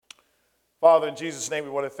Father, in Jesus' name, we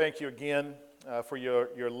want to thank you again for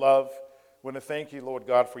your love. We want to thank you, Lord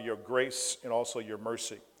God, for your grace and also your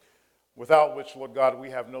mercy, without which, Lord God, we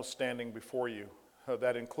have no standing before you.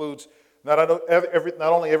 That includes not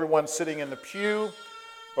only everyone sitting in the pew,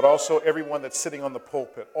 but also everyone that's sitting on the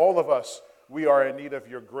pulpit. All of us, we are in need of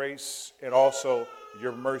your grace and also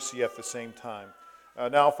your mercy at the same time.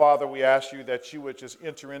 Now, Father, we ask you that you would just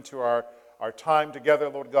enter into our time together,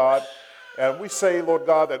 Lord God. And we say, Lord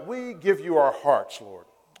God, that we give you our hearts, Lord.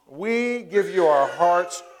 We give you our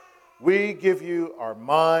hearts. We give you our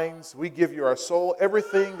minds. We give you our soul,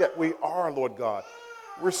 everything that we are, Lord God.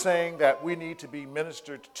 We're saying that we need to be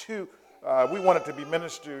ministered to. We want it to be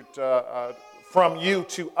ministered from you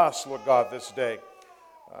to us, Lord God, this day.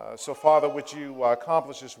 So, Father, would you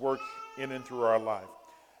accomplish this work in and through our life?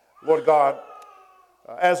 Lord God,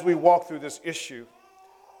 as we walk through this issue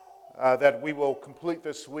that we will complete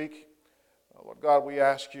this week, Lord God, we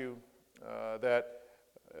ask you that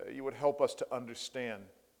you would help us to understand.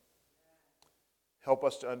 Help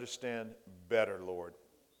us to understand better, Lord,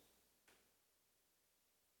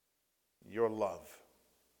 your love.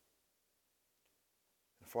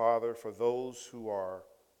 Father, for those who are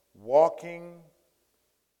walking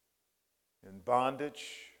in bondage,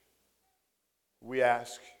 we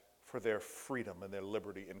ask for their freedom and their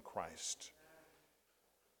liberty in Christ.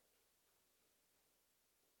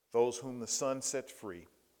 Those whom the Son set free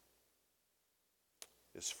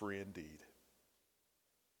is free indeed.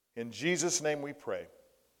 In Jesus' name we pray.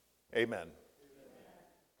 Amen.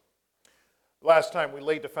 Last time we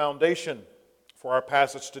laid the foundation for our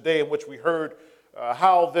passage today, in which we heard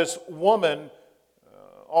how this woman,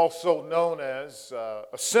 also known as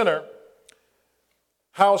a sinner,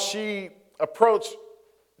 how she approached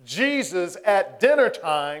Jesus at dinner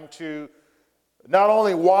time to not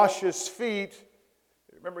only wash his feet.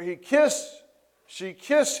 Remember, she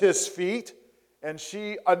kissed his feet, and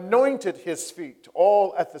she anointed his feet,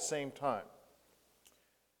 all at the same time.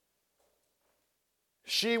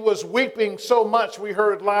 She was weeping so much, we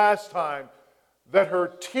heard last time, that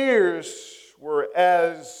her tears were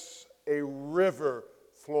as a river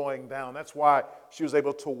flowing down. That's why she was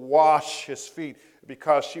able to wash his feet,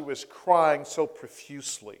 because she was crying so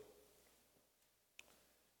profusely.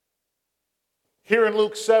 Here in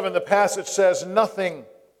Luke 7, the passage says nothing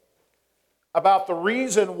about the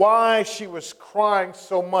reason why she was crying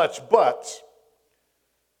so much, but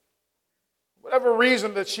whatever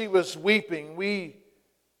reason that she was weeping, we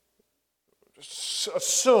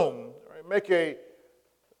assume, or make a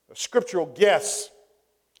scriptural guess,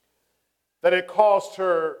 that it caused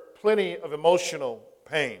her plenty of emotional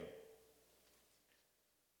pain.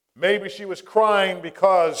 Maybe she was crying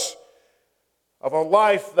because of a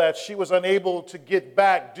life that she was unable to get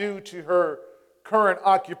back due to her current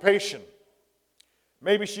occupation.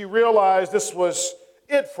 Maybe she realized this was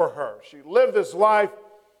it for her. She lived this life,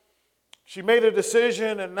 she made a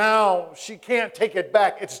decision, and now she can't take it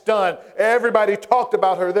back. It's done. Everybody talked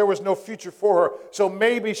about her. There was no future for her. So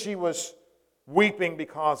maybe she was weeping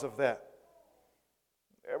because of that.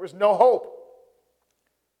 There was no hope.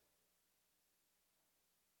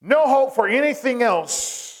 No hope for anything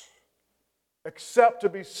else except to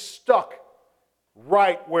be stuck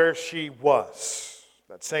right where she was,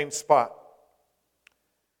 that same spot.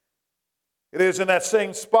 It is in that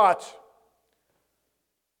same spot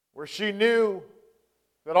where she knew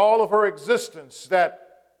that all of her existence, that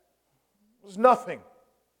was nothing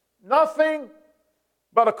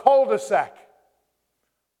but a cul-de-sac,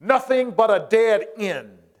 nothing but a dead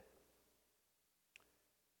end.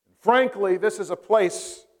 Frankly, this is a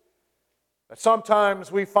place that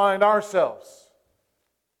sometimes we find ourselves,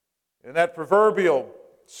 in that proverbial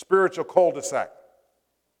spiritual cul-de-sac,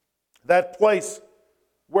 that place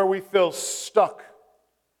where we feel stuck,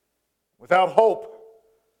 without hope.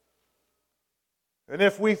 And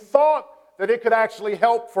if we thought that it could actually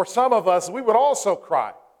help for some of us, we would also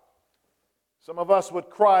cry. Some of us would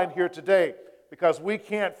cry in here today because we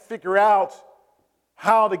can't figure out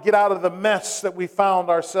how to get out of the mess that we found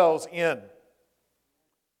ourselves in.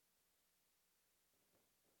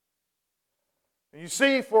 And you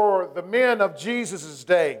see, for the men of Jesus'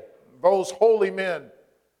 day, those holy men,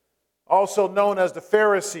 also known as the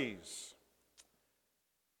Pharisees,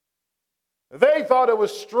 they thought it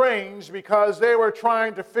was strange because they were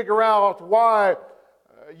trying to figure out why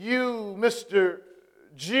you, Mr.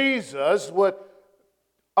 Jesus, would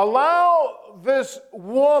allow this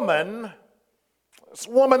woman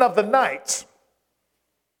of the night,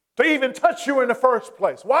 to even touch you in the first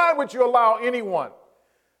place. Why would you allow anyone?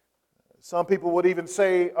 Some people would even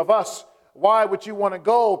say of us, why would you want to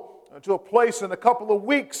go to a place in a couple of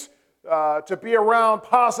weeks to be around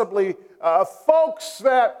possibly folks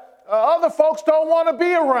that other folks don't want to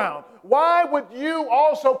be around. Why would you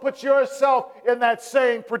also put yourself in that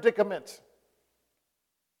same predicament?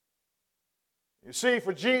 You see,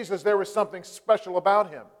 for Jesus, there was something special about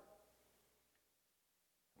him.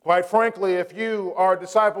 Quite frankly, if you are a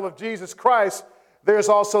disciple of Jesus Christ, there's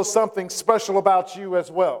also something special about you as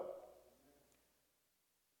well.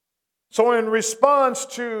 So in response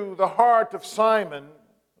to the heart of Simon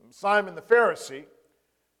the Pharisee,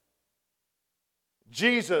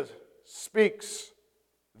 Jesus speaks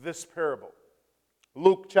this parable.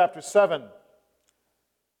 Luke chapter 7,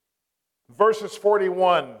 verses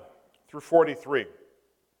 41 through 43.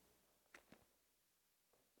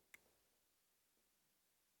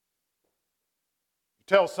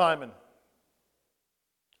 Tell Simon,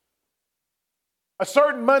 a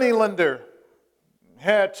certain moneylender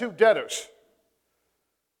had two debtors.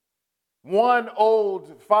 One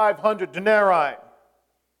owed 500 denarii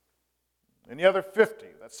and the other 50.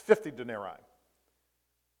 That's 50 denarii.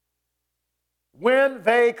 When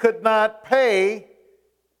they could not pay,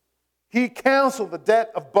 he canceled the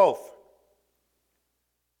debt of both.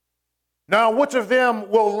 Now, which of them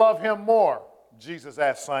will love him more? Jesus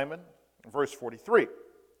asked Simon, verse 43.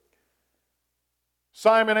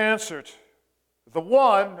 Simon answered, the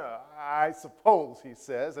one, I suppose, he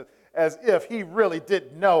says, as if he really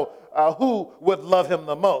didn't know who would love him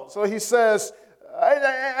the most. So he says,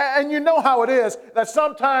 and you know how it is, that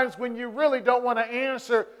sometimes when you really don't want to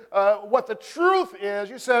answer what the truth is,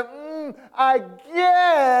 you say, I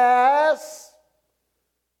guess.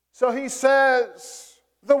 So he says,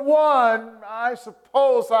 the one, I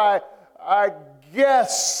suppose, I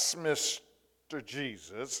guess, Mr.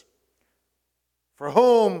 Jesus, for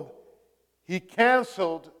whom he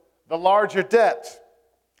canceled the larger debt.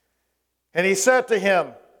 And he said to him,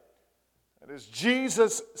 and as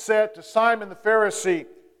Jesus said to Simon the Pharisee,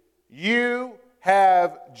 you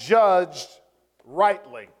have judged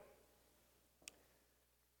rightly.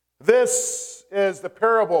 This is the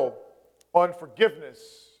parable on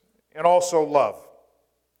forgiveness and also love.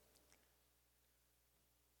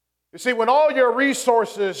 You see, when all your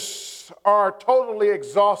resources are totally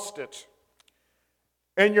exhausted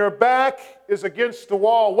and your back is against the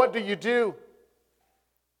wall, what do? You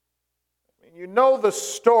know the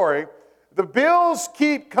story. The bills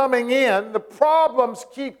keep coming in, the problems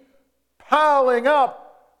keep piling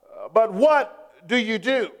up, but what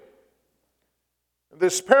do?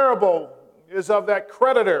 This parable is of that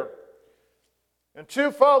creditor and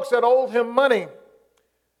two folks that owed him money,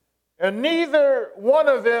 and neither one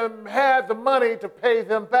of them had the money to pay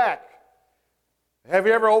them back. Have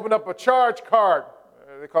you ever opened up a charge card?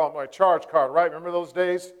 They call it my charge card, right? Remember those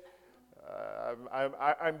days?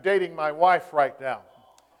 I'm dating my wife right now,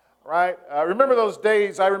 right? I remember those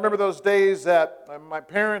days that my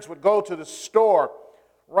parents would go to the store,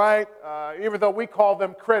 right? Even though we call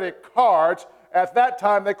them credit cards, at that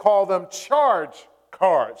time they called them charge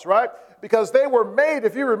cards, right? Because they were made,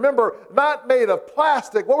 if you remember, not made of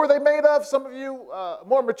plastic. What were they made of? Some of you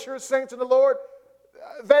more mature saints in the Lord,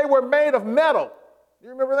 they were made of metal. You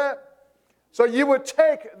remember that? So you would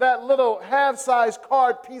take that little half-size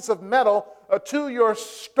card piece of metal to your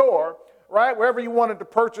store, right, wherever you wanted to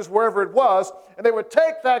purchase, wherever it was, and they would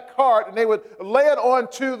take that card and they would lay it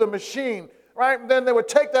onto the machine, right? And then they would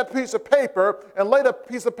take that piece of paper and lay the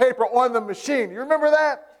piece of paper on the machine. You remember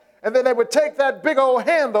that? And then they would take that big old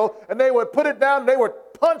handle and they would put it down and they would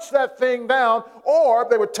punch that thing down, or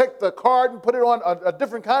they would take the card and put it on a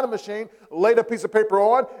different kind of machine, lay the piece of paper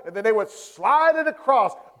on, and then they would slide it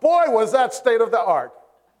across. Boy, was that state of the art.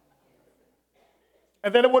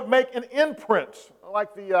 And then it would make an imprint, like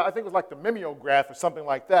I think it was like the mimeograph or something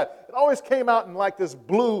like that. It always came out in like this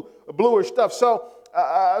bluish stuff. So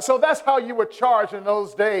that's how you would charge in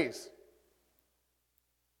those days.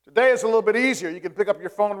 Today it's a little bit easier. You can pick up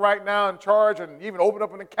your phone right now and charge and even open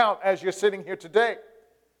up an account as you're sitting here today.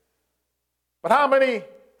 But how many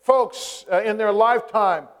folks in their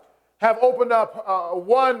lifetime have opened up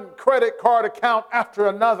one credit card account after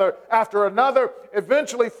another,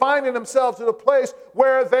 eventually finding themselves in a place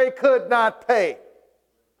where they could not pay?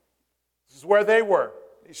 This is where they were,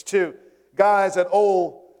 these two guys that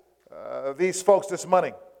owe these folks this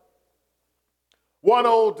money. One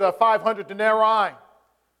owed 500 denarii,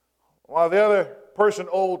 while the other person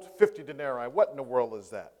owed 50 denarii. What in the world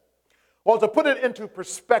is that? Well, to put it into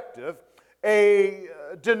perspective, a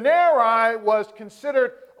denarii was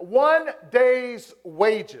considered 1 day's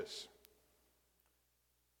wages.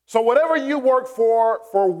 So whatever you worked for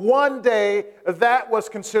 1 day, that was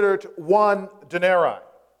considered 1 denarii.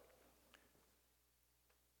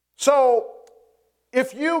 So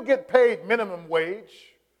If you get paid minimum wage,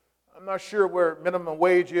 I'm not sure where minimum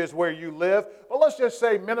wage is where you live, but let's just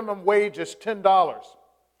say minimum wage is $10.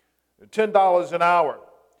 $10 an hour.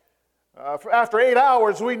 After 8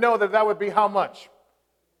 hours, we know that would be how much?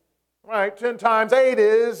 Right, 10 times 8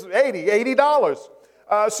 is $80.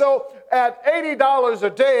 So at $80 a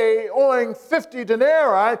day, owing 50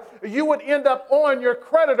 denarii, you would end up owing your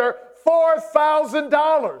creditor $4,000.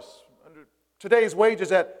 Under today's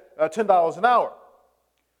wages at $10 an hour.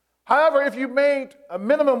 However, if you made a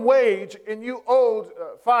minimum wage and you owed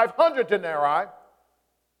 500 denarii,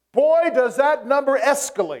 boy, does that number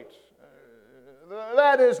escalate.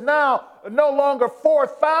 That is now no longer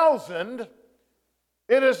 4,000.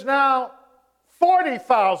 It is now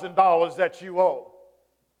 $40,000 that you owe.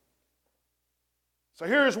 So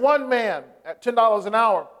here's one man at $10 an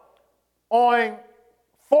hour owing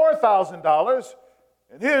 $4,000,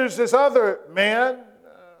 and here's this other man,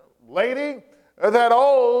 lady, that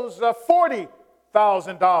owes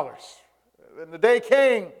 $40,000. And the day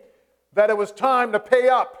came that it was time to pay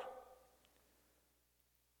up.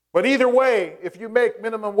 But either way, if you make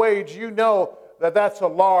minimum wage, you know that that's a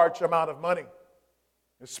large amount of money.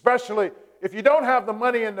 Especially if you don't have the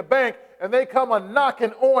money in the bank and they come a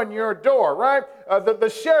knocking on your door, right? The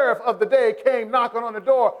sheriff of the day came knocking on the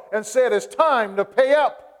door and said, it's time to pay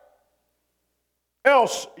up.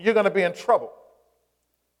 Else you're going to be in trouble.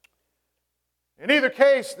 In either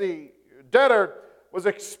case, the debtor was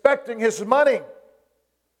expecting his money.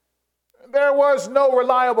 There was no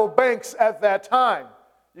reliable banks at that time.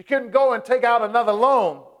 You couldn't go and take out another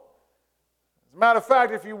loan. As a matter of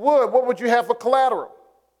fact, if you would, what would you have for collateral?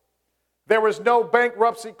 There was no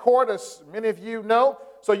bankruptcy court, as many of you know,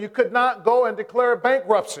 so you could not go and declare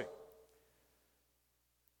bankruptcy.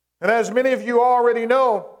 And as many of you already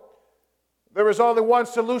know, there is only one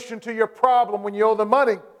solution to your problem when you owe the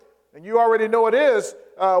money, and you already know it is,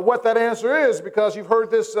 what that answer is, because you've heard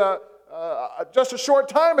this just a short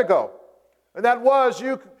time ago. And that was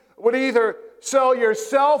you would either sell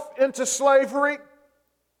yourself into slavery,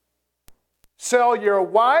 sell your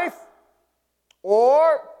wife,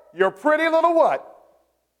 or your pretty little what?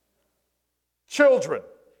 Children.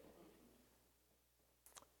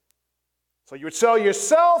 So you would sell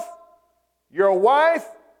yourself, your wife,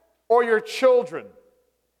 or your children.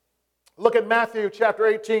 Look at Matthew chapter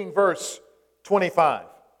 18, verse 25.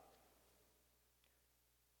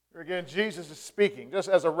 Here again, Jesus is speaking, just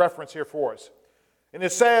as a reference here for us. And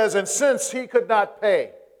it says, and since he could not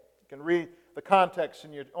pay, you can read the context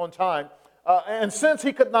in your own time, and since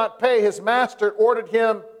he could not pay, his master ordered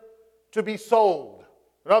him to be sold.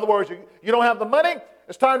 In other words, you don't have the money,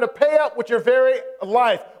 it's time to pay up with your very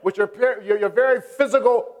life, with your very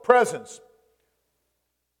physical presence.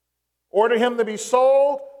 Ordered him to be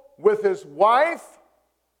sold with his wife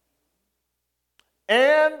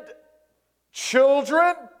and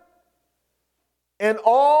children and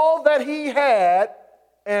all that he had,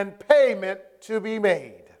 and payment to be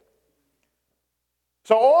made.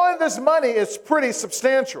 So all of this money is pretty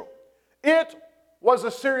substantial. It was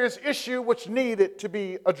a serious issue which needed to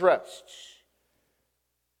be addressed.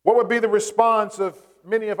 What would be the response of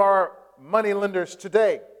many of our money lenders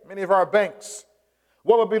today, many of our banks?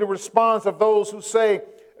 What would be the response of those who say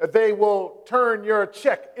they will turn your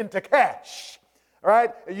check into cash? All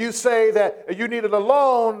right? You say that you needed a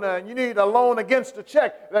loan, you need a loan against a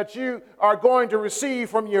check that you are going to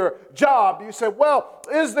receive from your job. You say, well,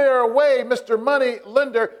 is there a way, Mr. Money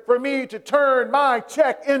Lender, for me to turn my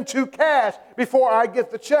check into cash before I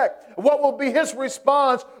get the check? What will be his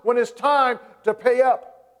response when it's time to pay up?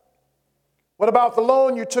 What about the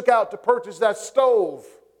loan you took out to purchase that stove,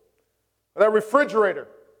 or that refrigerator,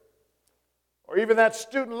 or even that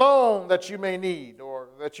student loan that you may need or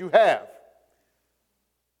that you have?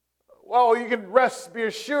 Well, you can be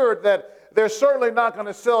assured that they're certainly not going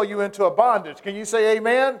to sell you into a bondage. Can you say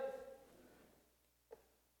amen?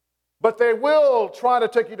 But they will try to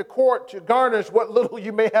take you to court to garnish what little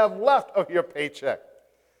you may have left of your paycheck.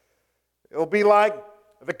 It'll be like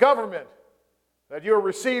the government, that you'll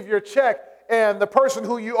receive your check and the person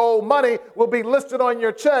who you owe money will be listed on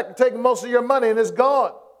your check and take most of your money and it's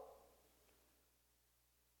gone.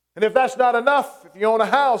 And if that's not enough, if you own a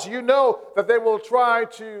house, you know that they will try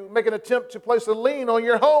to make an attempt to place a lien on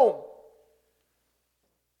your home.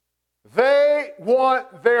 They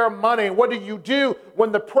want their money. What do you do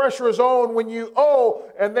when the pressure is on, when you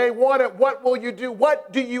owe and they want it? What will you do?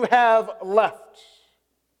 What do you have left?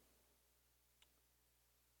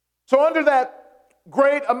 So under that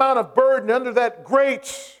great amount of burden, under that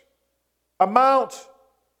great amount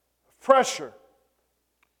of pressure,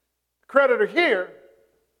 the creditor here,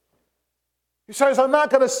 he says, I'm not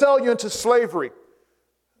going to sell you into slavery.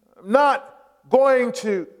 not going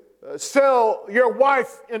to sell your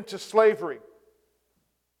wife into slavery.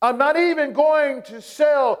 I'm not even going to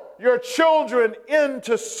sell your children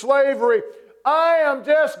into slavery. I am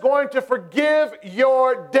just going to forgive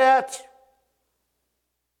your debt.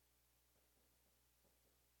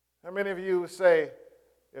 How many of you say,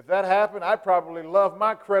 if that happened, I'd probably love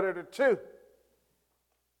my creditor too?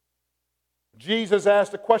 Jesus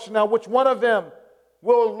asked the question, now which one of them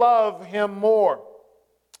will love him more?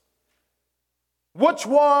 Which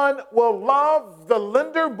one will love the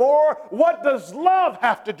lender more? What does love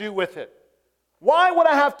have to do with it? Why would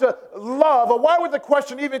I have to love, or why would the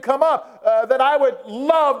question even come up that I would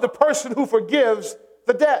love the person who forgives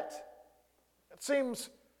the debt? It seems,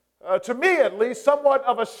 to me at least, somewhat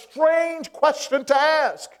of a strange question to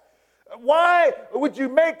ask. Why would you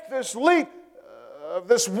make this leap of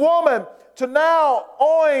this woman to now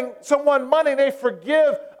owing someone money, they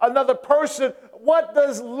forgive another person? What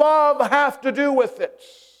does love have to do with it?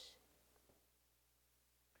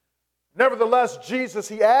 Nevertheless, Jesus,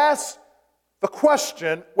 he asked the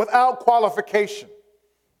question without qualification.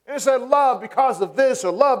 He said love because of this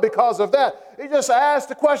or love because of that. He just asked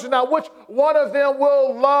the question, now which one of them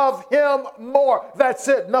will love him more? That's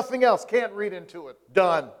it, nothing else. Can't read into it.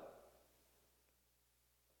 Done.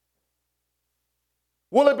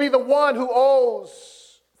 Will it be the one who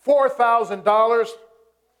owes $4,000?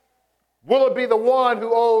 Will it be the one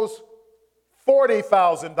who owes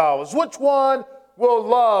 $40,000? Which one will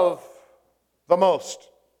love the most?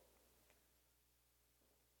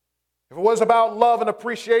 If it was about love and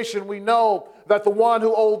appreciation, we know that the one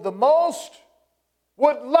who owed the most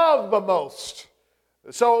would love the most.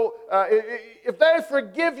 So if they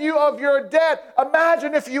forgive you of your debt,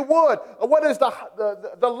 imagine if you would. What is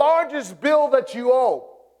the largest bill that you owe?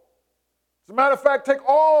 As a matter of fact, take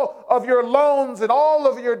all of your loans and all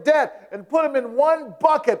of your debt and put them in one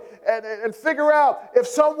bucket and figure out if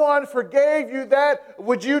someone forgave you that,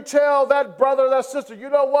 would you tell that brother or that sister, you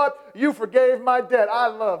know what? You forgave my debt. I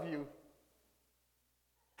love you.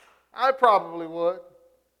 I probably would.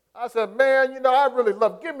 I said, man, I really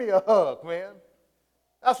love you. Give me a hug, man.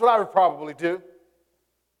 That's what I would probably do.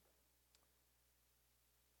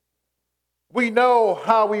 We know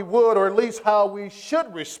how we would, or at least how we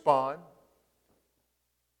should respond.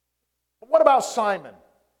 But what about Simon?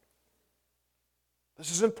 This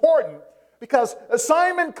is important because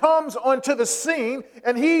Simon comes onto the scene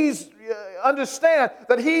and understand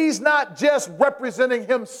that he's not just representing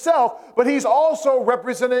himself, but he's also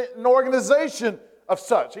representing an organization of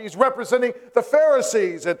such. He's representing the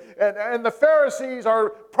Pharisees, and the Pharisees are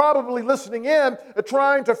probably listening in,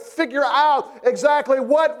 trying to figure out exactly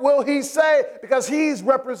what will he say, because he's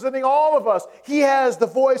representing all of us. He has the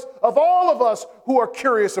voice of all of us who are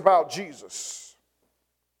curious about Jesus.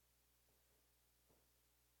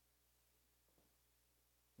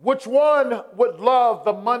 Which one would love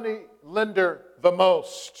the money lender the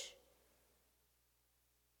most?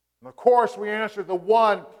 And of course, we answer the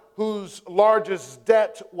one whose largest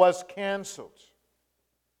debt was canceled.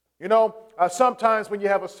 Sometimes when you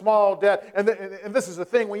have a small debt, and this is the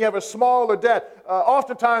thing, when you have a smaller debt,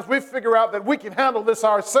 oftentimes we figure out that we can handle this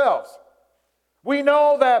ourselves. We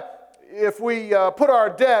know that if we put our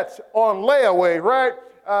debt on layaway, right,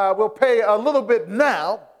 we'll pay a little bit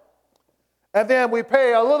now, and then we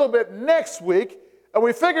pay a little bit next week, and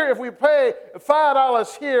we figure if we pay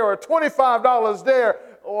 $5 here or $25 there,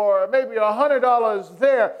 or maybe $100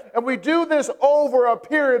 there, and we do this over a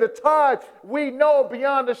period of time, we know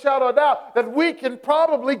beyond a shadow of doubt that we can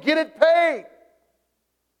probably get it paid.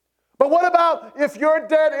 But what about if your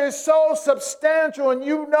debt is so substantial and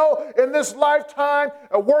you know in this lifetime,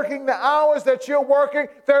 working the hours that you're working,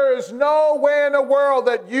 there is no way in the world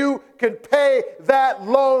that you can pay that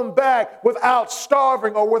loan back without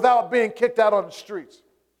starving or without being kicked out on the streets?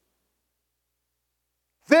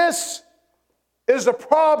 This is a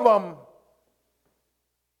problem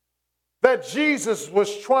that Jesus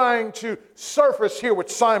was trying to surface here with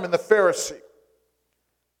Simon the Pharisee.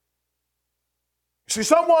 See,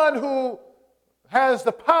 someone who has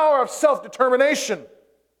the power of self-determination,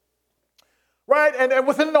 right? And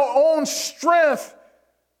within their own strength,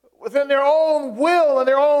 within their own will and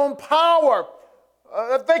their own power,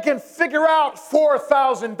 if they can figure out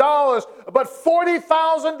 $4,000, but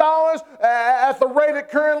 $40,000 at the rate it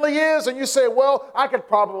currently is, and you say, well, I could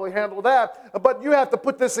probably handle that. But you have to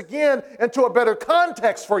put this again into a better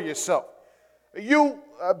context for yourself. You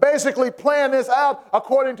basically plan this out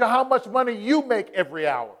according to how much money you make every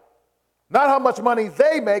hour. Not how much money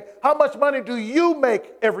they make. How much money do you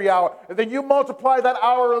make every hour? And then you multiply that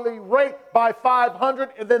hourly rate by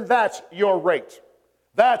 500, and then that's your rate.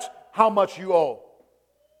 That's how much you owe.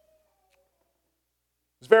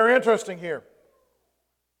 It's very interesting here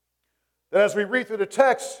that as we read through the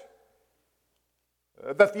text,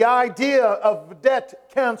 that the idea of debt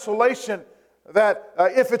cancellation, that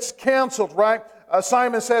if it's canceled, right?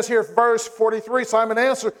 Simon says here, verse 43, Simon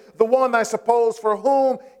answered, the one, I suppose, for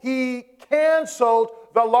whom he canceled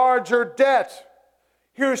the larger debt.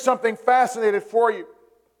 Here's something fascinating for you.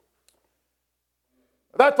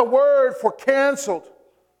 That the word for canceled,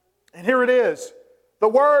 and here it is, the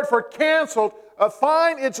word for canceled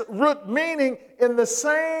find its root meaning in the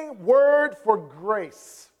same word for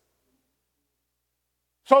grace.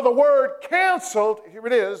 So the word canceled, here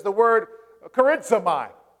it is, the word charizomai,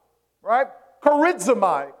 right?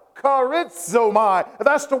 Charizomai.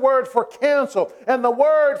 That's the word for cancel. And the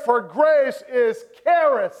word for grace is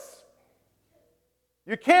charis.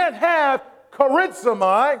 You can't have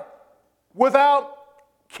charizomai without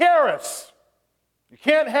charis. You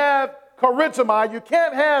can't have charizomai. You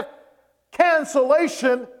can't have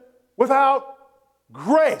cancellation without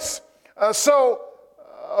grace.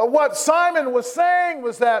 What Simon was saying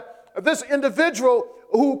was that this individual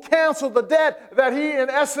who canceled the debt, that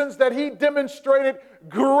he demonstrated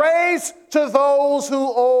grace to those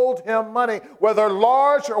who owed him money. Whether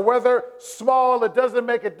large or whether small, it doesn't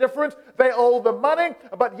make a difference. They owed the money,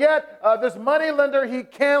 but yet this moneylender, he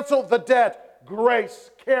canceled the debt. Grace,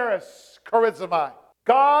 charizomai.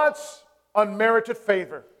 God's unmerited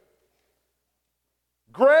favor.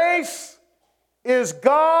 Grace is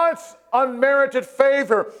God's unmerited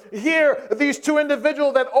favor. Here, these two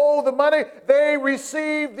individuals that owe the money, they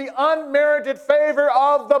receive the unmerited favor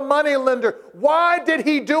of the moneylender. Why did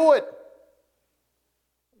he do it?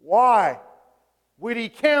 Why would he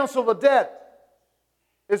cancel the debt?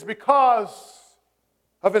 It's because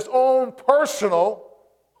of his own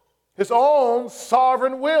his own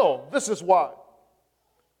sovereign will. This is why.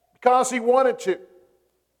 Because he wanted to.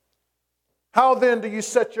 How then do you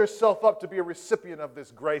set yourself up to be a recipient of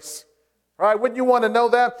this grace? All right, wouldn't you want to know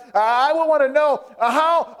that? I would want to know,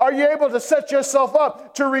 how are you able to set yourself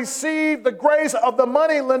up to receive the grace of the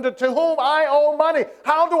moneylender to whom I owe money?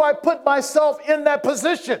 How do I put myself in that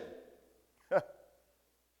position?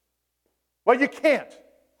 Well, you can't.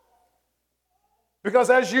 Because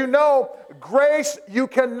as you know, grace, you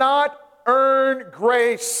cannot earn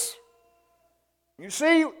grace. You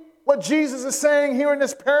see what Jesus is saying here in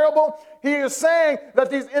this parable? He is saying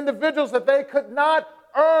that these individuals, that they could not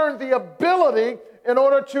earn the ability in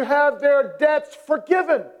order to have their debts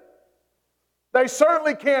forgiven. They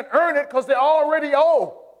certainly can't earn it because they already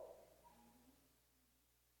owe.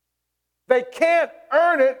 They can't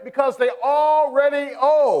earn it because they already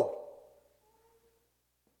owe.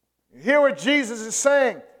 You hear what Jesus is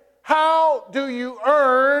saying? How do you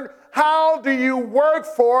earn? How do you work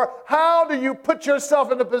for? How do you put yourself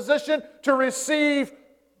in a position to receive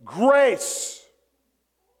grace?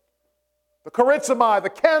 The charizomai, the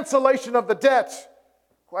cancellation of the debt,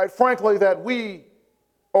 quite frankly, that we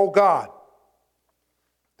owe God.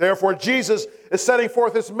 Therefore, Jesus is setting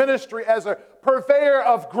forth his ministry as a purveyor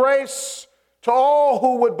of grace to all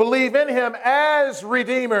who would believe in him as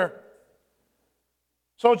Redeemer.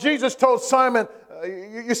 So Jesus told Simon,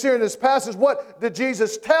 you see in this passage, what did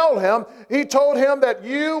Jesus tell him? He told him that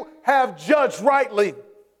you have judged rightly.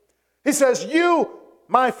 He says, you,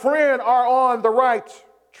 my friend, are on the right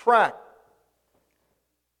track.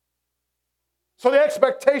 So the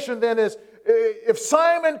expectation then is, if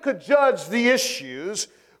Simon could judge the issues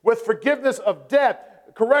with forgiveness of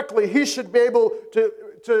debt correctly, he should be able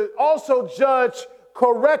to also judge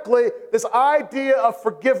correctly this idea of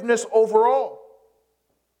forgiveness overall.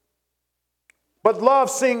 But love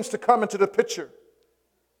seems to come into the picture,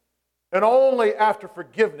 and only after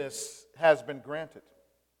forgiveness has been granted.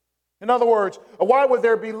 In other words, why would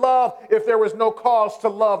there be love if there was no cause to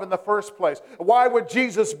love in the first place? Why would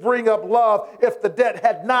Jesus bring up love if the debt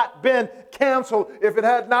had not been canceled, if it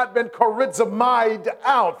had not been charizomai'd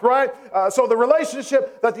out, right? So the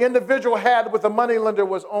relationship that the individual had with the moneylender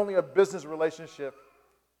was only a business relationship.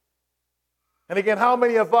 And again, how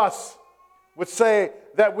many of us would say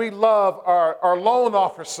that we love our loan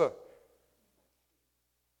officer?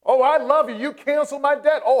 Oh, I love you. You canceled my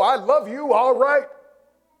debt. Oh, I love you. All right.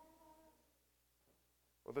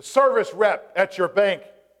 Or the service rep at your bank.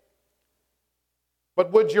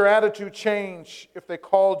 But would your attitude change if they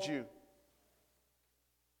called you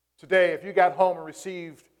today, if you got home and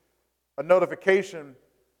received a notification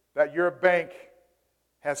that your bank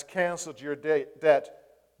has canceled your debt,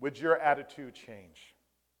 would your attitude change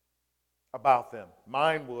about them?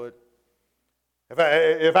 Mine would.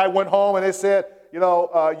 If I went home and they said,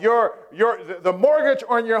 the mortgage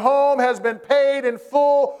on your home has been paid in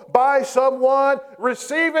full by someone.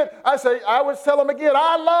 Receive it. I would tell them again,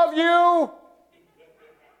 I love you.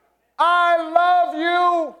 I love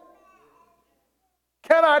you.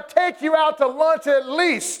 Can I take you out to lunch at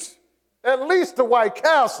least? At least to White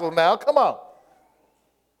Castle now. Come on.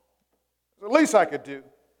 The least I could do.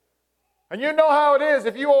 And you know how it is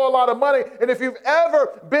if you owe a lot of money, and if you've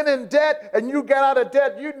ever been in debt and you get out of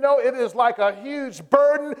debt, you know it is like a huge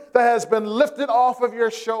burden that has been lifted off of your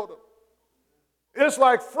shoulder. It's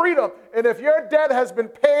like freedom. And if your debt has been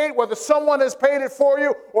paid, whether someone has paid it for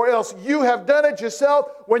you or else you have done it yourself,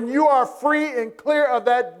 when you are free and clear of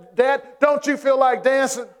that debt, don't you feel like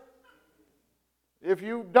dancing? If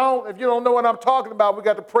you don't know what I'm talking about, we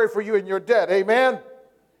got to pray for you in your debt. Amen?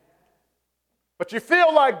 But you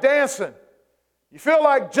feel like dancing. You feel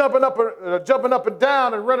like jumping up and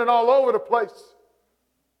down and running all over the place.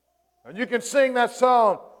 And you can sing that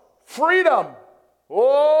song, Freedom.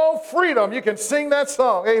 Oh, freedom. You can sing that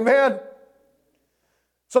song. Amen.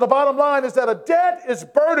 So the bottom line is that a debt is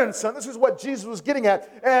burdensome. This is what Jesus was getting at.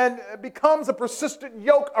 And it becomes a persistent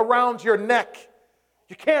yoke around your neck.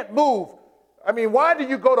 You can't move. I mean, why do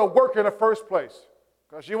you go to work in the first place?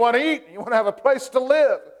 Because you want to eat. You want to have a place to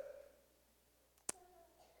live.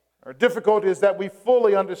 Our difficulty is that we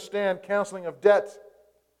fully understand canceling of debt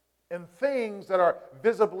and things that are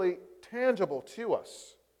visibly tangible to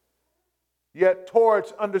us. Yet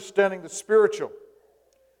towards understanding the spiritual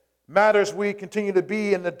matters, we continue to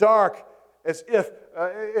be in the dark as if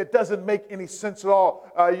it doesn't make any sense at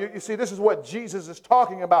all. You see, this is what Jesus is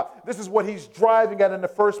talking about. This is what he's driving at in the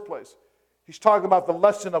first place. He's talking about the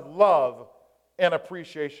lesson of love and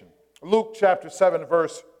appreciation. Luke chapter 7,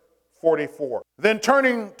 verse 44. Then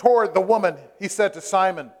turning toward the woman, he said to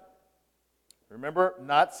Simon, remember,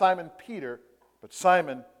 not Simon Peter, but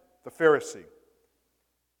Simon the Pharisee.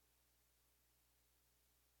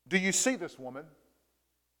 Do you see this woman?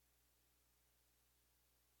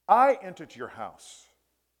 I entered your house.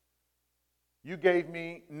 You gave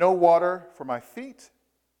me no water for my feet,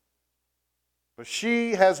 but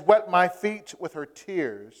she has wet my feet with her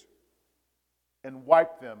tears and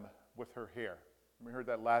wiped them with her hair. We heard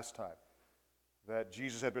that last time, that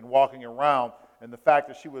Jesus had been walking around, and the fact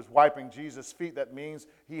that she was wiping Jesus' feet, that means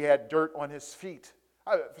he had dirt on his feet.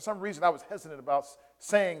 For some reason, I was hesitant about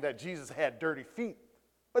saying that Jesus had dirty feet.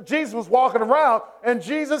 But Jesus was walking around, and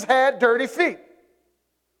Jesus had dirty feet.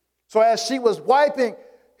 So as she was wiping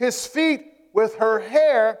his feet with her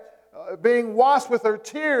hair, being washed with her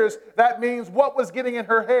tears, that means what was getting in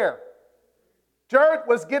her hair? Dirt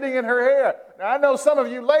was getting in her hair. Now, I know some of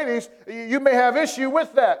you ladies, you may have issue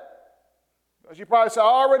with that. You probably say, I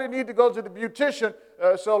already need to go to the beautician,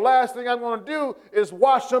 so last thing I'm going to do is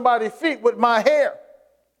wash somebody's feet with my hair.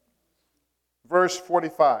 Verse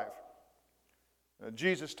 45.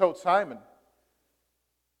 Jesus told Simon,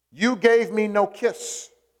 you gave me no kiss,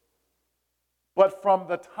 but from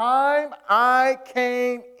the time I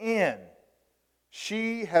came in,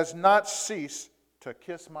 she has not ceased to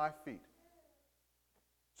kiss my feet.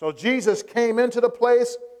 So Jesus came into the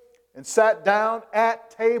place and sat down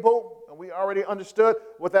at table. And we already understood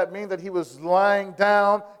what that means, that he was lying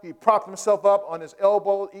down. He propped himself up on his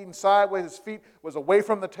elbow, eating sideways. His feet was away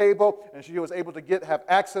from the table, and she was able to have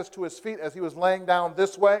access to his feet as he was laying down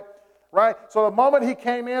this way. Right? So the moment he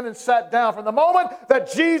came in and sat down, from the moment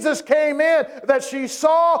that Jesus came in, that she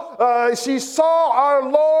saw our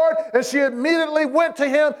Lord, and she immediately went to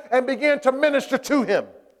him and began to minister to him.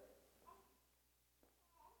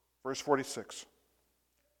 Verse 46.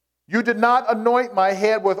 You did not anoint my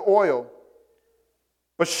head with oil,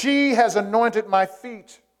 but she has anointed my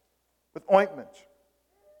feet with ointment.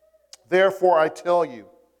 Therefore I tell you,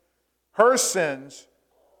 her sins,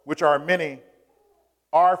 which are many,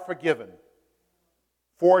 are forgiven.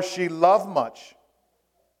 For she loved much,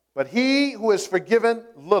 but he who is forgiven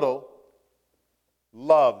little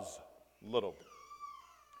loves little.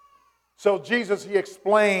 So Jesus, he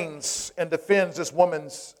explains and defends this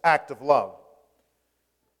woman's act of love.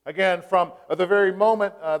 Again, from the very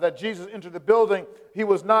moment that Jesus entered the building, he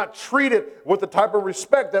was not treated with the type of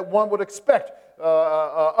respect that one would expect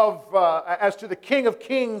as to the King of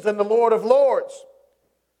Kings and the Lord of Lords.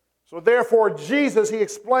 So therefore, Jesus, he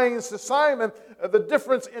explains to Simon the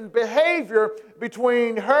difference in behavior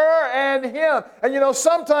between her and him. And you know,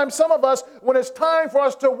 sometimes some of us, when it's time for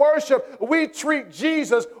us to worship, we treat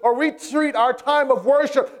Jesus, or we treat our time of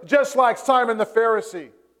worship just like Simon the Pharisee.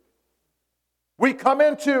 We come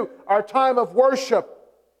into our time of worship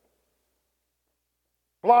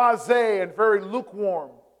blasé and very lukewarm.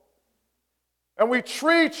 And we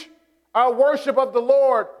treat our worship of the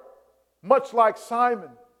Lord much like Simon,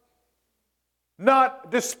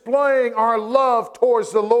 not displaying our love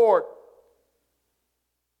towards the Lord,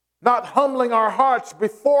 not humbling our hearts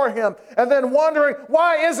before Him, and then wondering,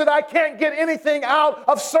 why is it I can't get anything out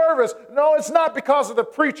of service? No, it's not because of the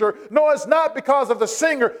preacher. No, it's not because of the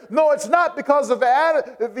singer. No, it's not because of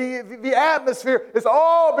the atmosphere. It's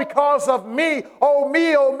all because of me. Oh,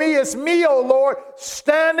 me, it's me, oh Lord,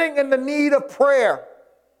 standing in the need of prayer.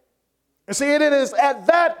 And see, it is at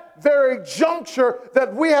that very juncture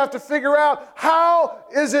that we have to figure out, how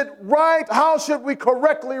is it right? How should we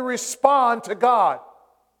correctly respond to God?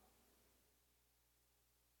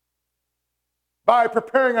 By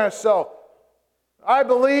preparing ourselves. I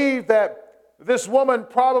believe that this woman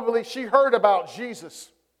probably, she heard about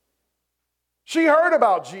Jesus. She heard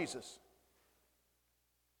about Jesus.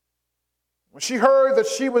 When she heard that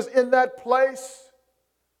she was in that place,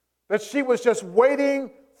 that she was just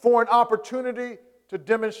waiting for an opportunity to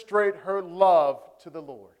demonstrate her love to the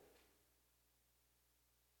Lord.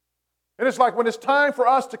 And it's like when it's time for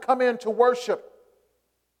us to come in to worship,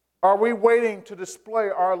 are we waiting to display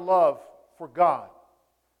our love for God?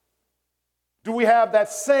 Do we have that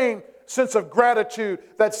same sense of gratitude,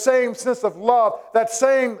 that same sense of love, that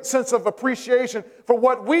same sense of appreciation for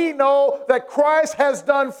what we know that Christ has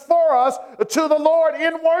done for us to the Lord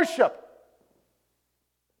in worship?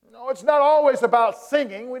 No, it's not always about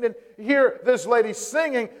singing. We didn't hear this lady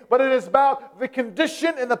singing, but it is about the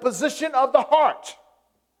condition and the position of the heart.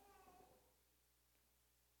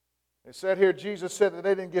 It said here, Jesus said that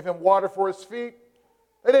they didn't give him water for his feet.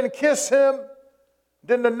 They didn't kiss him,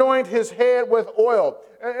 didn't anoint his head with oil.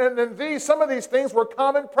 And then some of these things were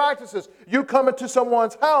common practices. You come into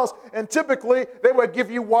someone's house, and typically they would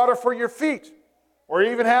give you water for your feet, or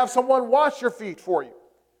even have someone wash your feet for you.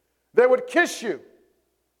 They would kiss you,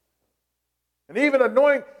 and even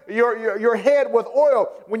anoint your head with oil.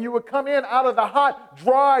 When you would come in out of the hot,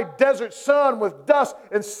 dry desert sun with dust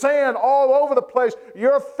and sand all over the place,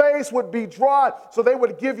 your face would be dry, so they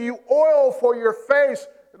would give you oil for your face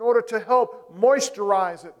in order to help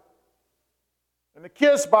moisturize it. And the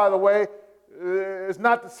kiss, by the way, is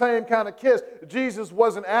not the same kind of kiss. Jesus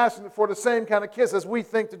wasn't asking for the same kind of kiss as we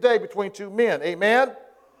think today between two men. Amen?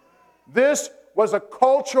 This was a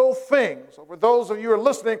cultural thing. So for those of you who are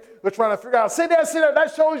listening, they're trying to figure out, see there,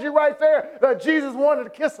 that shows you right there that Jesus wanted to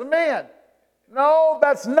kiss a man. No,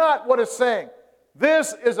 that's not what it's saying.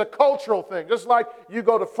 This is a cultural thing. Just like you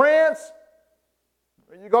go to France,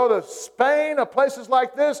 you go to Spain or places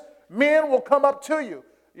like this, men will come up to you.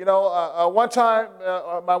 You know, one time,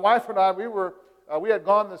 my wife and I, we had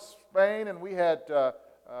gone to Spain, and we had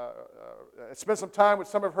spent some time with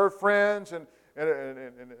some of her friends, and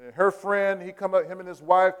her friend, him and his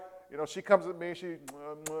wife, you know, she comes at me, she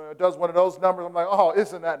does one of those numbers. I'm like, oh,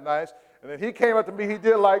 isn't that nice? And then he came up to me, he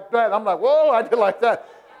did like that. I'm like, whoa, I did like that.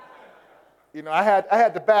 You know, I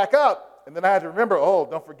had to back up, and then I had to remember, oh,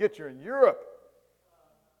 don't forget you're in Europe.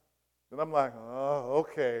 And I'm like, oh,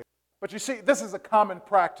 okay. But you see, this is a common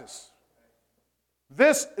practice.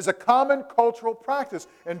 This is a common cultural practice.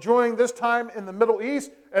 And during this time in the Middle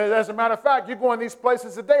East, as a matter of fact, you go in these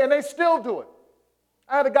places today, and they still do it.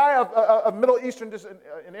 I had a guy of Middle Eastern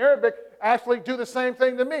in Arabic actually do the same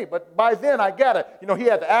thing to me. But by then, I got it. You know, he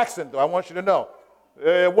had the accent, though, I want you to know.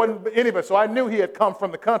 It wasn't anybody, so I knew he had come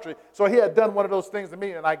from the country. So he had done one of those things to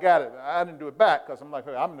me, and I got it. I didn't do it back because I'm like,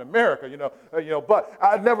 hey, I'm in America, you know.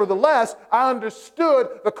 But nevertheless, I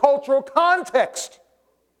understood the cultural context.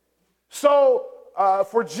 So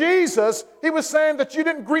for Jesus, he was saying that you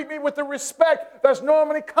didn't greet me with the respect that's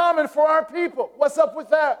normally common for our people. What's up with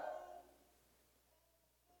that?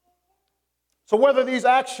 So whether these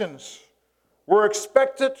actions were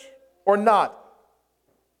expected or not,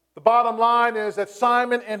 the bottom line is that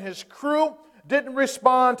Simon and his crew didn't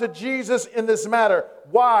respond to Jesus in this matter.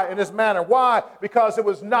 Why? In this manner. Why? Because it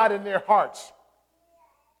was not in their hearts.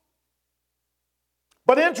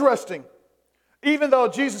 But interesting, even though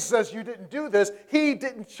Jesus says you didn't do this, he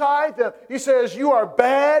didn't chide them. He says you are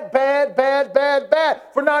bad, bad, bad, bad, bad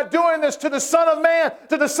for not doing this to the Son of Man,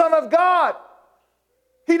 to the Son of God.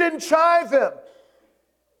 He didn't chide them.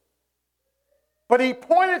 But he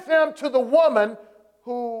pointed them to the woman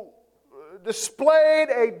who displayed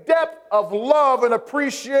a depth of love and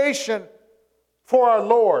appreciation for our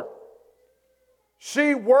Lord.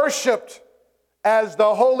 She worshiped as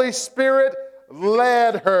the Holy Spirit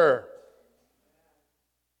led her.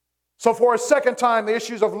 So for a second time, the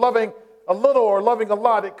issues of loving a little or loving a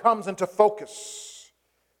lot, it comes into focus.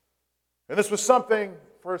 And this was something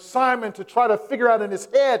for Simon to try to figure out in his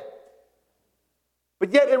head.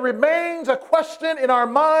 But yet it remains a question in our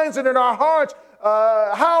minds and in our hearts,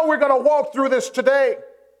 how we're going to walk through this today.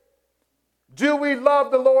 Do we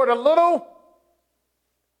love the Lord a little,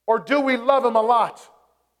 or do we love him a lot?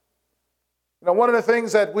 You know, one of the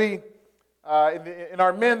things that we, in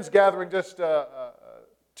our men's gathering just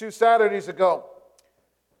 2 Saturdays ago,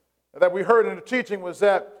 that we heard in the teaching was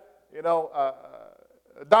that,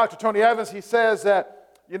 Dr. Tony Evans, he says that,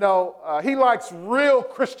 he likes real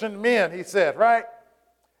Christian men, he said, right?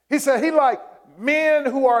 He said he likes men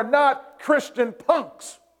who are not Christian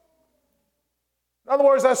punks. In other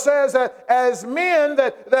words, that says that as men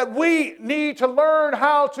that we need to learn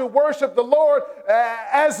how to worship the Lord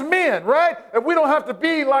as men, right? And we don't have to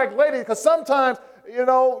be like ladies, because sometimes,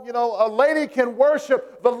 a lady can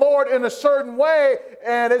worship the Lord in a certain way,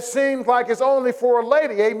 and it seems like it's only for a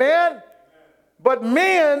lady. Amen? But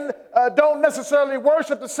men don't necessarily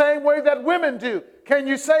worship the same way that women do. Can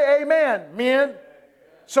you say amen, men?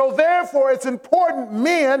 So therefore, it's important,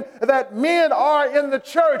 men, that men are in the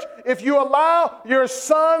church. If you allow your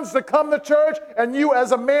sons to come to church and you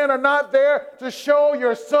as a man are not there to show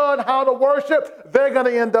your son how to worship, they're going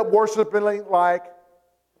to end up worshiping like,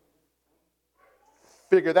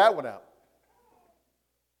 figure that one out.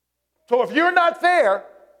 So if you're not there,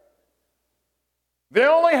 they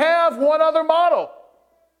only have one other model.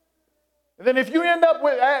 And then if you end up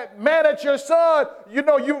mad at your son, you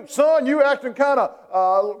acting kind of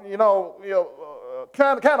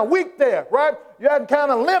weak there, right? You acting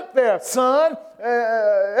kind of limp there, son.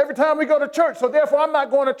 Every time we go to church, so therefore I'm not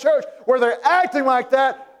going to church where they're acting like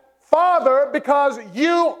that, Father, because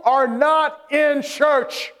you are not in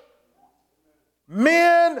church.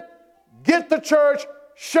 Men, get to church,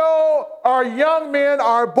 show our young men,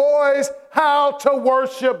 our boys, how to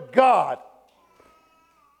worship God.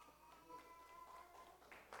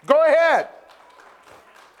 Go ahead.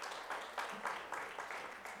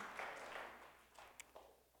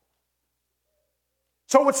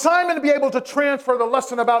 So with Simon to be able to transfer the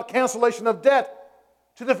lesson about cancellation of debt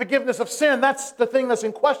to the forgiveness of sin, that's the thing that's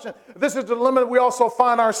in question. This is the dilemma we also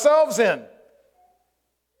find ourselves in.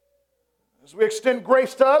 As we extend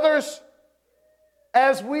grace to others,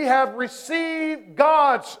 as we have received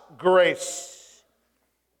God's grace,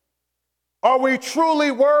 are we truly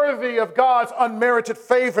worthy of God's unmerited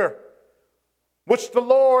favor, which the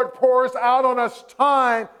Lord pours out on us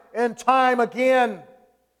time and time again?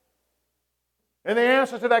 And the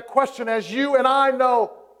answer to that question, as you and I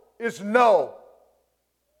know, is no.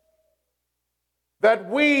 That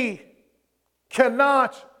we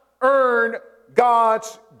cannot earn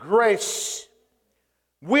God's grace.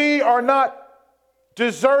 We are not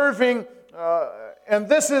deserving, and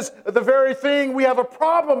this is the very thing we have a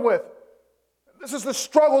problem with. This is the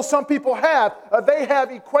struggle some people have. They have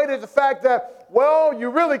equated the fact that, well, you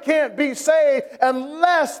really can't be saved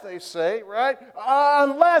unless, they say, right?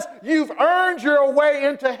 Unless you've earned your way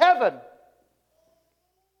into heaven.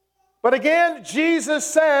 But again, Jesus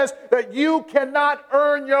says that you cannot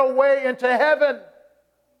earn your way into heaven.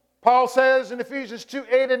 Paul says in Ephesians 2,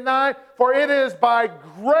 8 and 9, for it is by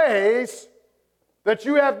grace that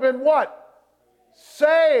you have been what?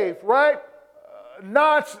 Saved, right?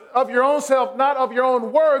 Not of your own self, not of your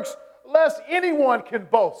own works, lest anyone can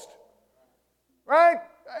boast. Right?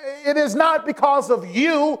 It is not because of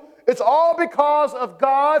you. It's all because of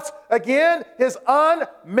God's, again, his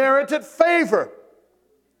unmerited favor.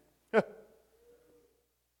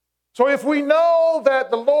 So if we know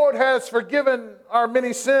that the Lord has forgiven our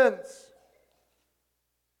many sins,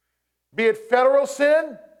 be it federal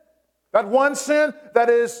sin, that one sin that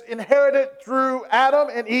is inherited through Adam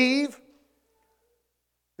and Eve,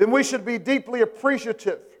 then we should be deeply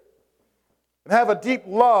appreciative and have a deep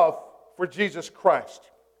love for Jesus Christ.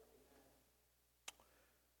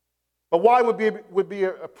 But why would we be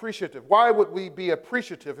appreciative? Why would we be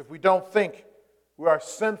appreciative if we don't think we are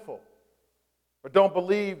sinful or don't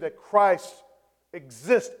believe that Christ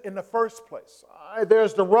exists in the first place?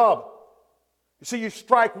 There's the rub. You see, you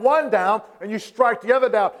strike one down and you strike the other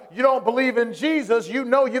down. You don't believe in Jesus, you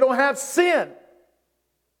know you don't have sin.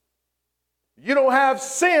 You don't have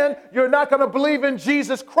sin, you're not going to believe in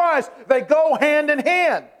Jesus Christ. They go hand in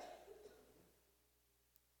hand.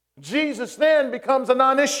 Jesus then becomes a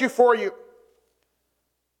non-issue for you.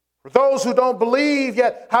 For those who don't believe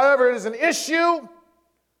yet, however, it is an issue,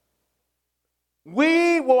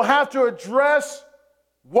 we will have to address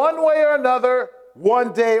one way or another,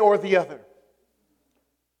 one day or the other.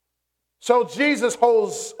 So Jesus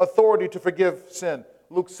holds authority to forgive sin.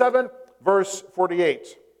 Luke 7, verse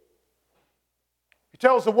 48. He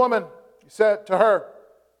tells the woman, he said to her,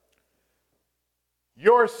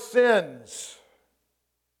 your sins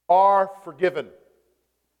are forgiven.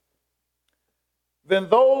 Then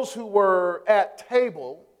those who were at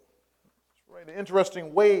table, An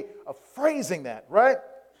interesting way of phrasing that, right?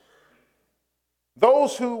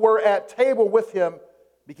 Those who were at table with him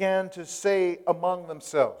began to say among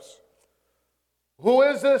themselves, "Who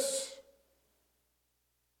is this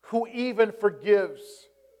who even forgives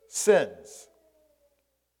sins?"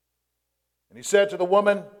 And he said to the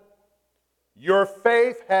woman, "Your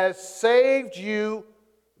faith has saved you.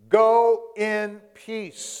 Go in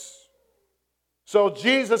peace." So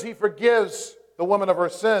Jesus, he forgives the woman of her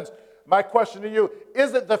sins. My question to you,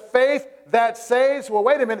 is it the faith that saves? Well,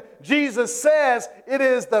 wait a minute. Jesus says it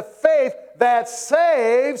is the faith that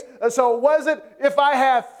saves. So was it, if I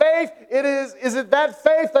have faith, is it that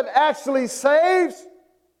faith that actually saves?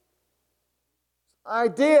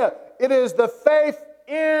 Idea. It is the faith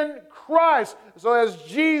in Christ. So as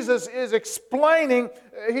Jesus is explaining,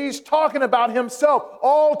 he's talking about himself.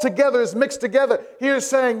 All together is mixed together. He's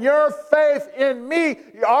saying your faith in me,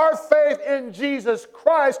 our faith in Jesus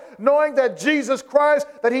Christ, knowing that Jesus Christ,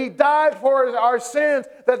 that he died for our sins,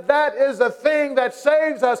 that is the thing that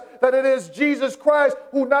saves us, that it is Jesus Christ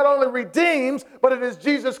who not only redeems, but it is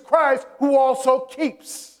Jesus Christ who also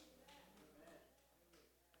keeps.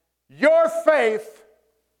 Your faith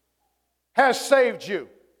has saved you,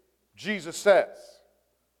 Jesus says.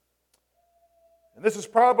 And this is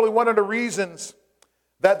probably one of the reasons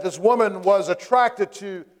that this woman was attracted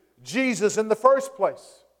to Jesus in the first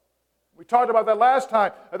place. We talked about that last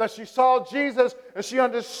time, that she saw Jesus and she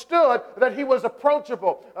understood that he was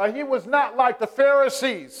approachable. He was not like the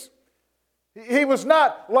Pharisees. He was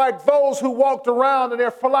not like those who walked around in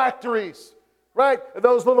their phylacteries, right?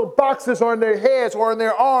 Those little boxes on their heads or on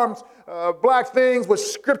their arms, black things with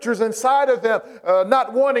scriptures inside of them,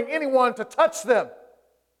 not wanting anyone to touch them.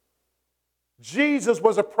 Jesus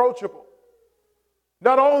was approachable.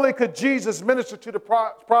 Not only could Jesus minister to the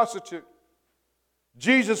prostitute,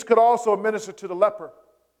 Jesus could also minister to the leper.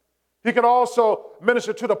 He could also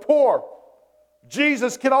minister to the poor.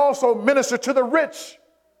 Jesus can also minister to the rich.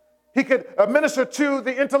 He could minister to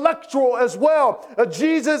the intellectual as well.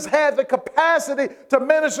 Jesus had the capacity to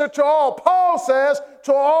minister to all. Paul says,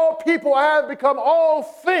 to all people I have become all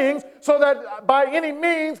things, so that by any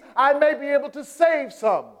means I may be able to save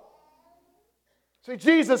some. See,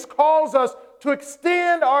 Jesus calls us to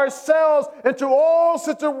extend ourselves into all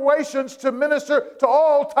situations to minister to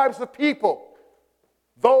all types of people.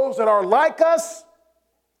 Those that are like us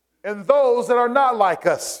and those that are not like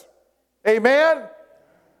us. Amen?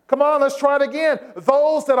 Come on, let's try it again.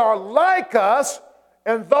 Those that are like us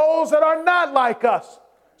and those that are not like us.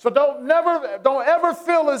 So don't ever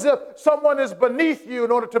feel as if someone is beneath you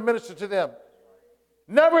in order to minister to them.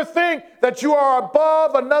 Never think that you are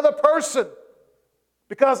above another person.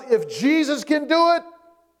 Because if Jesus can do it,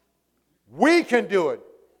 we can do it.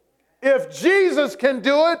 If Jesus can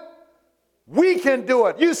do it, we can do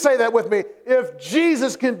it. You say that with me. If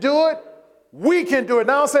Jesus can do it, we can do it.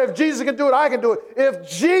 Now I'll say, if Jesus can do it, I can do it. If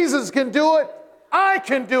Jesus can do it, I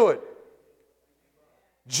can do it.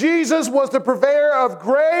 Jesus was the purveyor of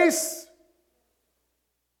grace.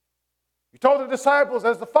 He told the disciples,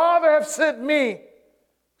 as the Father hath sent me,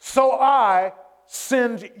 so I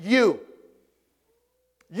send you.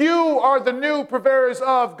 You are the new purveyors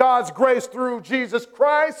of God's grace through Jesus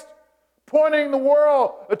Christ, pointing the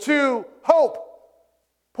world to hope,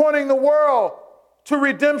 pointing the world to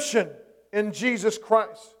redemption in Jesus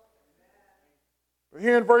Christ.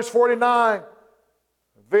 Here in verse 49,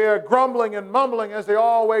 they're grumbling and mumbling as they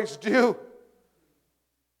always do.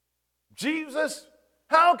 Jesus,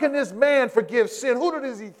 how can this man forgive sin? Who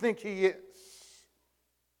does he think he is?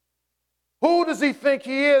 Who does he think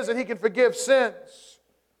he is that he can forgive sins?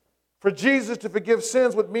 For Jesus to forgive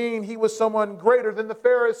sins would mean he was someone greater than the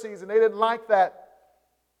Pharisees, and they didn't like that.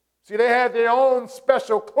 See, they had their own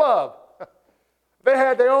special club. They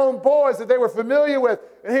had their own boys that they were familiar with.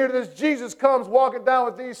 And here this Jesus comes walking down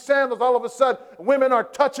with these sandals. All of a sudden, women are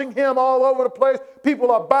touching him all over the place.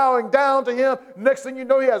 People are bowing down to him. Next thing you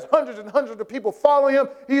know, he has hundreds and hundreds of people following him.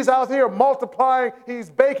 He's out here multiplying.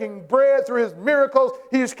 He's baking bread through his miracles.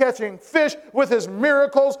 He's catching fish with his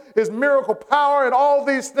miracles, his miracle power, and all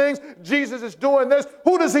these things. Jesus is doing this.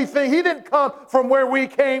 Who does he think? He didn't come from where we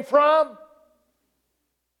came from.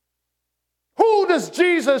 Who does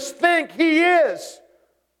Jesus think he is?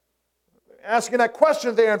 Asking that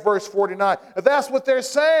question there in verse 49. That's what they're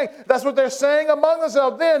saying. That's what they're saying among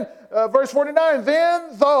themselves. Then, verse 49, then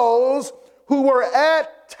those who were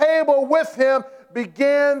at table with him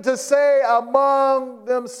began to say among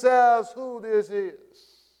themselves, who this is?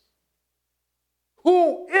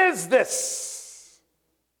 Who is this?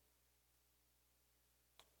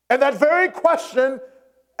 And that very question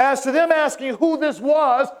as to them asking who this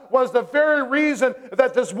was the very reason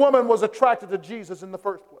that this woman was attracted to Jesus in the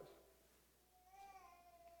first place.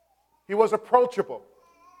 He was approachable.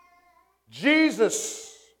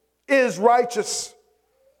 Jesus is righteous.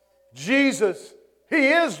 Jesus, he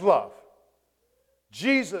is love.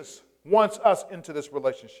 Jesus wants us into this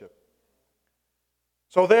relationship.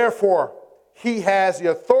 So therefore, he has the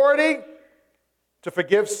authority to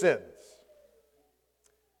forgive sins.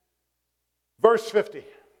 Verse 50.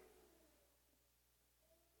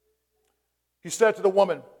 He said to the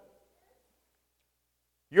woman,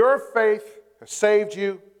 your faith has saved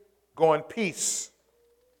you. Go in peace.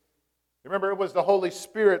 Remember, it was the Holy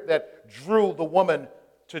Spirit that drew the woman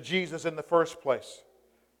to Jesus in the first place.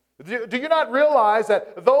 Do you not realize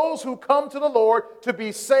that those who come to the Lord to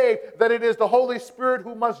be saved, that it is the Holy Spirit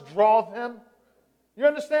who must draw them? You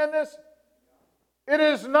understand this? It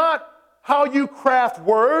is not how you craft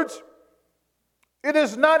words. It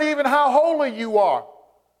is not even how holy you are.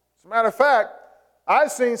 As a matter of fact,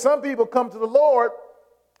 I've seen some people come to the Lord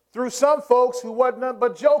through some folks who wasn't nothing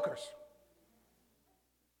but jokers.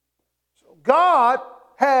 So God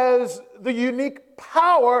has the unique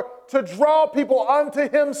power to draw people unto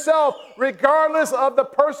himself, regardless of the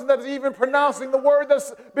person that is even pronouncing the word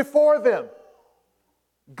that's before them.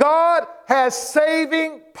 God has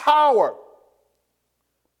saving power.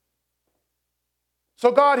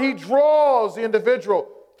 So God, he draws the individual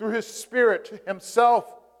through his Spirit to himself.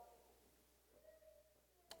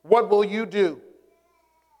 What will you do?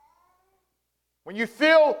 When you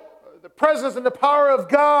feel the presence and the power of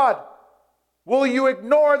God, will you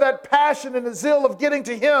ignore that passion and the zeal of getting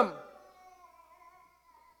to him?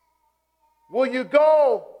 Will you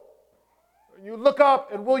go, you look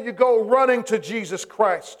up, and will you go running to Jesus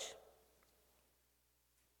Christ?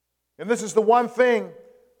 And this is the one thing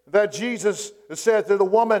that Jesus said to the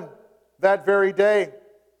woman that very day.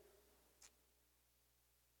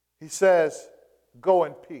 He says, go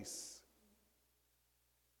in peace.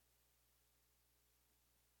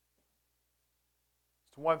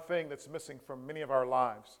 It's one thing that's missing from many of our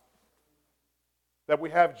lives. That we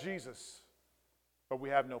have Jesus, but we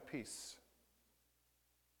have no peace.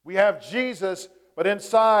 We have Jesus, but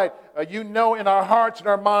inside, in our hearts and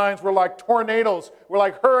our minds, we're like tornadoes. We're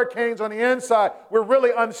like hurricanes on the inside. We're really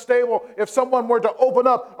unstable. If someone were to open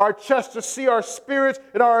up our chest to see our spirits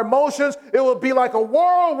and our emotions, it would be like a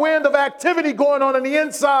whirlwind of activity going on the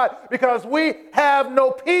inside because we have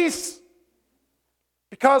no peace.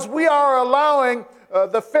 Because we are allowing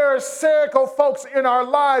the Pharisaical folks in our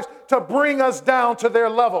lives to bring us down to their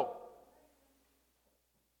level.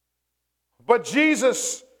 But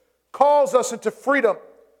Jesus calls us into freedom.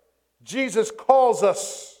 Jesus calls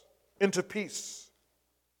us into peace.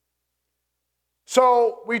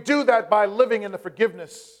 So we do that by living in the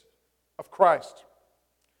forgiveness of Christ.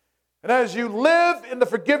 And as you live in the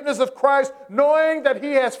forgiveness of Christ, knowing that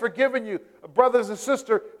he has forgiven you, brothers and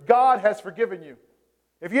sisters, God has forgiven you.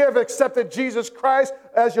 If you have accepted Jesus Christ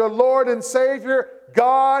as your Lord and Savior,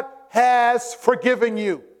 God has forgiven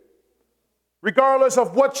you. Regardless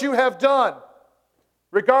of what you have done,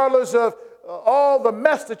 regardless of all the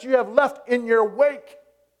mess that you have left in your wake,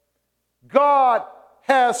 God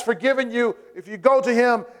has forgiven you if you go to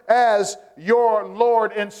him as your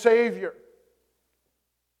Lord and Savior.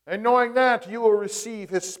 And knowing that, you will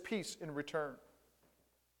receive his peace in return.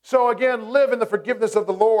 So again, live in the forgiveness of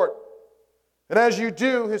the Lord. And as you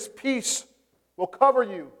do, his peace will cover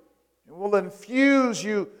you and will infuse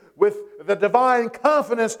you with the divine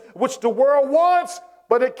confidence which the world wants,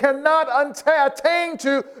 but it cannot attain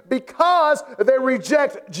to because they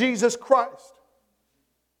reject Jesus Christ.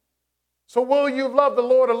 So will you love the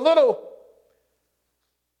Lord a little?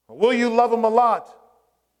 Or will you love him a lot?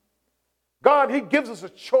 God, he gives us a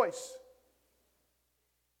choice.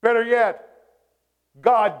 Better yet,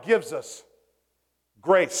 God gives us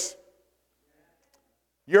grace.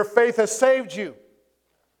 Your faith has saved you.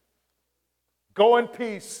 Go in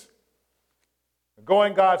peace. Go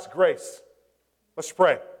in God's grace. Let's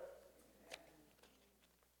pray.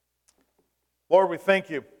 Lord, we thank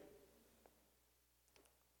you.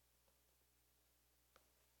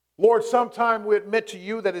 Lord, sometime we admit to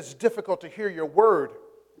you that it's difficult to hear your word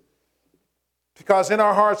because in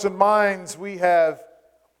our hearts and minds we have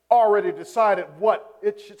already decided what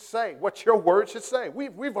it should say, what your word should say.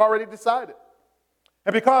 We've already decided.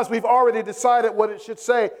 And because we've already decided what it should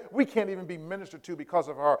say, we can't even be ministered to because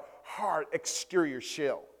of our hard exterior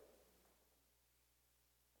shell.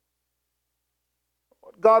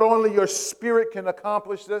 God, only your Spirit can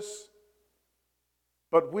accomplish this.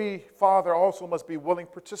 But we, Father, also must be willing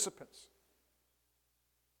participants.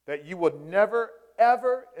 That you would never,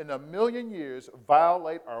 ever in a million years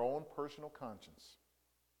violate our own personal conscience.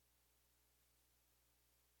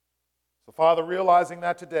 So, Father, realizing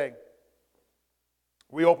that today,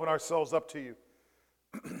 we open ourselves up to you.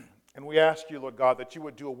 And we ask you, Lord God, that you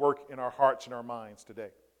would do a work in our hearts and our minds today.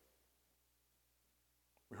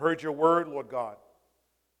 We heard your word, Lord God.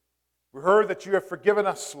 We heard that you have forgiven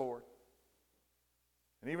us, Lord.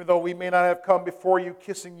 And even though we may not have come before you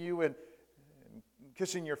kissing you and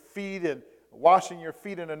kissing your feet and washing your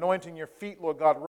feet and anointing your feet, Lord God,